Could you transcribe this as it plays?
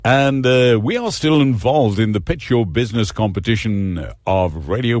And we are still involved in the Pitch Your Business competition of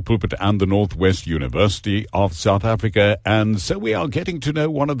Radio Pulpit and the Northwest University of South Africa. And so we are getting to know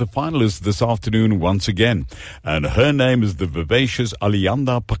one of the finalists this afternoon once again. And her name is the vivacious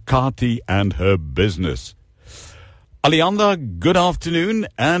Aliandah Phakathi and her business. Aliandah, good afternoon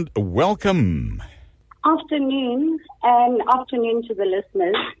and welcome. Afternoon, and afternoon to the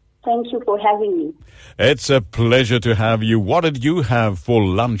listeners. Thank you for having me. It's a pleasure to have you. What did you have for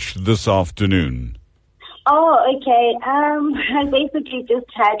lunch this afternoon? Oh, okay. I basically just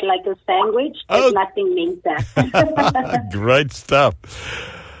had like a sandwich, but nothing major. Great stuff.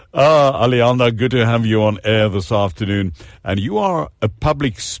 Aliandah, good to have you on air this afternoon. And you are a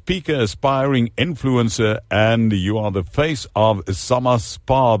public speaker, aspiring influencer, and you are the face of Summer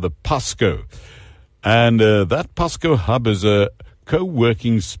Spa, the Pasco. And that Pasco Hub is a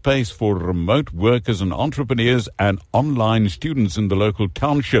co-working space for remote workers and entrepreneurs and online students in the local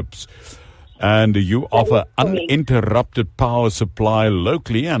townships. And you offer uninterrupted power supply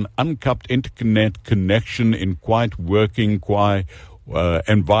locally and uncapped internet connection in quiet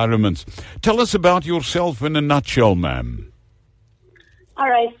environments. Tell us about yourself in a nutshell, ma'am. All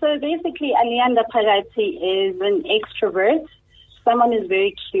right. So basically, Aliandah Phakathi is an extrovert. Someone who's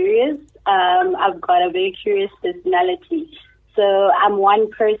very curious. I've got a very curious personality. So I'm one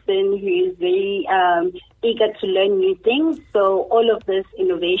person who is very eager to learn new things. So all of these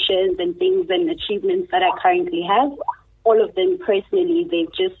innovations and things and achievements that I currently have, all of them personally,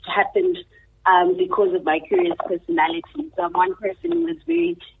 they've just happened because of my curious personality. So I'm one person who is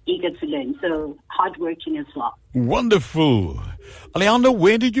very eager to learn. So hardworking as well. Wonderful. Aliandah,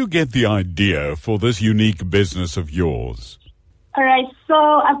 where did you get the idea for this unique business of yours? All right, so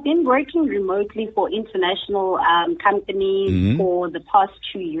I've been working remotely for international companies for the past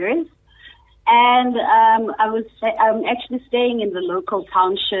 2 years. And I'm actually staying in the local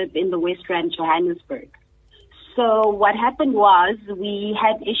township in the West Rand, Johannesburg. So what happened was we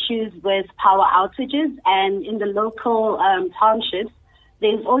had issues with power outages, and in the local townships,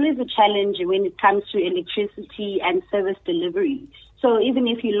 there's always a challenge when it comes to electricity and service delivery. So even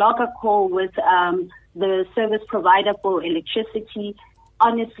if you log a call with the service provider for electricity,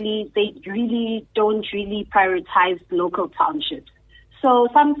 honestly, they don't prioritize local townships. So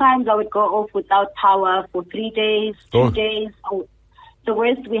sometimes I would go off without power for 3 days, 2 days. Oh, the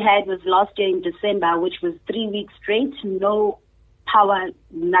worst we had was last year in December, which was 3 weeks straight, no power,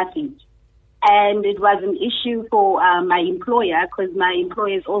 nothing. And it was an issue for my employer, because my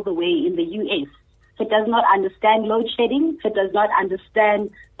employer is all the way in the US. It does not understand load shedding. It does not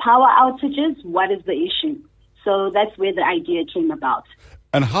understand power outages. What is the issue? So that's where the idea came about.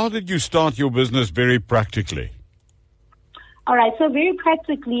 And how did you start your business very practically? All right. So very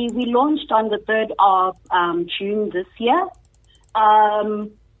practically, we launched on the 3rd of June this year.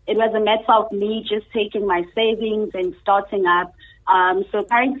 It was a matter of me just taking my savings and starting up. So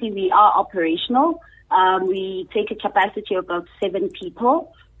currently we are operational. We take a capacity of about 7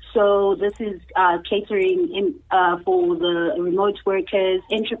 people. So this is catering for the remote workers,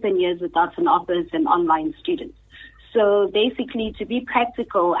 entrepreneurs without an office, and online students. So basically, to be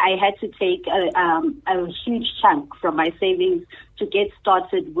practical, I had to take a huge chunk from my savings to get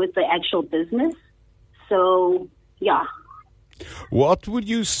started with the actual business. So, yeah. What would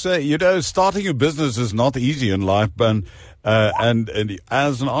you say? Starting a business is not easy in life, and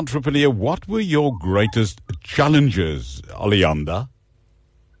as an entrepreneur, what were your greatest challenges, Aliandah?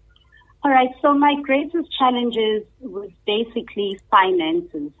 All right, so my greatest challenges was basically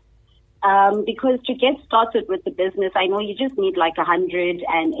finances. Because to get started with the business, I know you just need like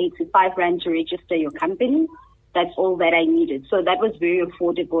 185 Rand to register your company. That's all that I needed. So that was very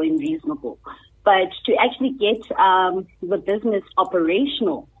affordable and reasonable. But to actually get the business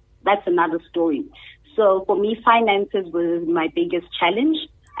operational, that's another story. So for me, finances was my biggest challenge.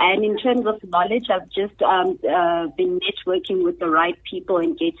 And in terms of knowledge, I've just been networking with the right people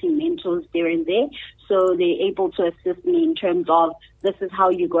and getting mentors there and there. So they're able to assist me in terms of, this is how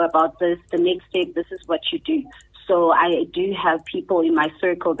you go about this, the next step, this is what you do. So I do have people in my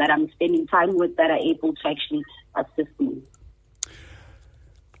circle that I'm spending time with that are able to actually assist me.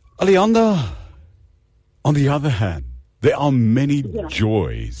 Aliandah, on the other hand, there are many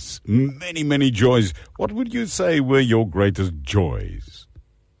joys, many joys. What would you say were your greatest joys?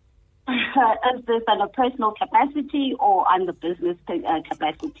 Is this on a personal capacity or on the business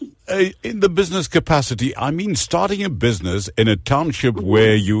capacity? In the business capacity, I mean starting a business in a township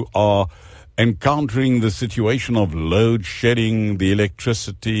where you are encountering the situation of load shedding, the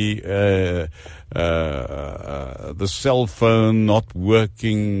electricity, the cell phone not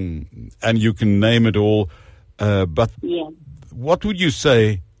working, and you can name it all. But what would you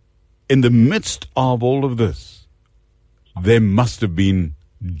say in the midst of all of this, there must have been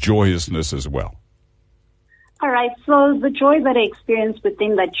joyousness as well. All right. So the joy that I experienced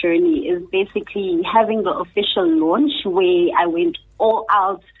within that journey is basically having the official launch where I went all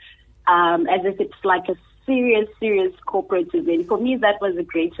out as if it's like a serious corporate event. For me, that was the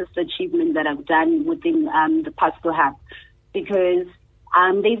greatest achievement that I've done within the Pasco Hub, because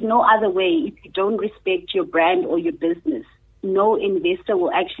there's no other way. If you don't respect your brand or your business, no investor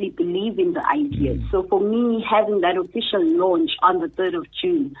will actually believe in the idea. So for me, having that official launch on the 3rd of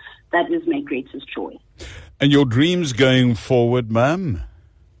June, that is my greatest joy. And your dreams going forward, ma'am?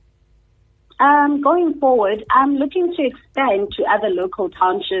 Going forward, I'm looking to expand to other local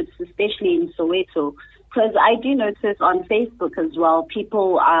townships, especially in Soweto, because I do notice on Facebook as well,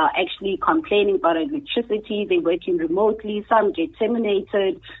 people are actually complaining about electricity. They're working remotely. Some get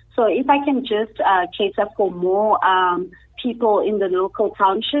terminated. So if I can just cater for more people in the local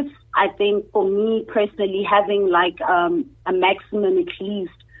townships, I think for me personally, having like a maximum at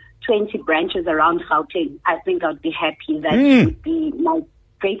least 20 branches around Gauteng, I think I'd be happy. That would be my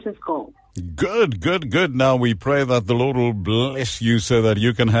greatest goal. Good. Now we pray that the Lord will bless you so that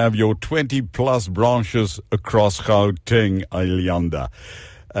you can have your 20 plus branches across Gauteng, Aliandah.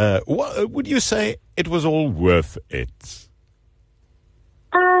 Would you say it was all worth it?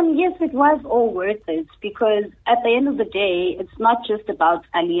 Yes, it was all worth it, because at the end of the day, it's not just about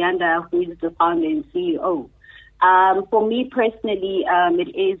Aliandah, who is the founder and CEO. For me personally, it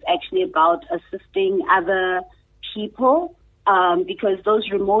is actually about assisting other people, because those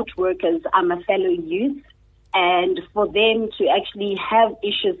remote workers are my fellow youth, and for them to actually have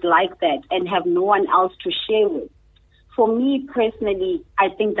issues like that and have no one else to share with. For me personally, I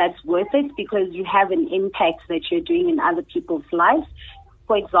think that's worth it, because you have an impact that you're doing in other people's lives.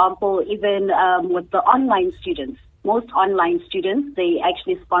 For example, even with the online students, most online students, they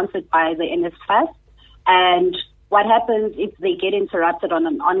actually sponsored by the NSFAS. And what happens if they get interrupted on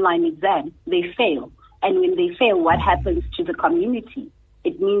an online exam? They fail. And when they fail, what happens to the community?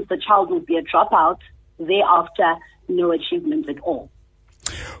 It means the child will be a dropout, thereafter no achievement at all.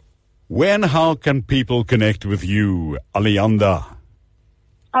 When, how can people connect with you, Aliandah?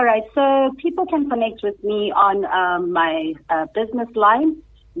 All right, so people can connect with me on my business line,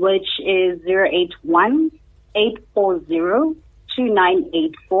 which is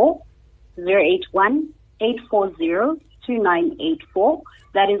 081-840-2984, 081-840-2984.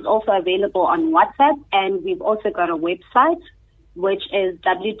 That is also available on WhatsApp, and we've also got a website, which is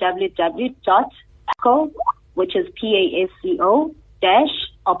www.pasco, which is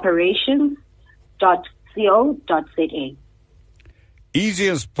PASCO-operations.co.za. Easy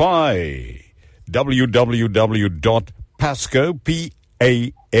as pie. www.pasco,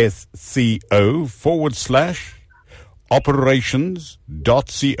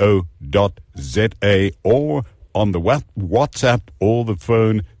 PASCO-operations.co.za, or on the WhatsApp or the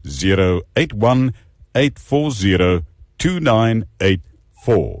phone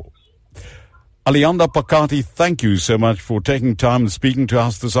 081-840-2984. Aliandah Phakathi, thank you so much for taking time and speaking to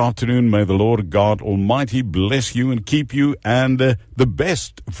us this afternoon. May the Lord God Almighty bless you and keep you, and the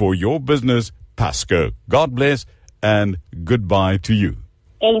best for your business, Pasco. God bless and goodbye to you.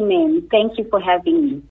 Amen. Thank you for having me.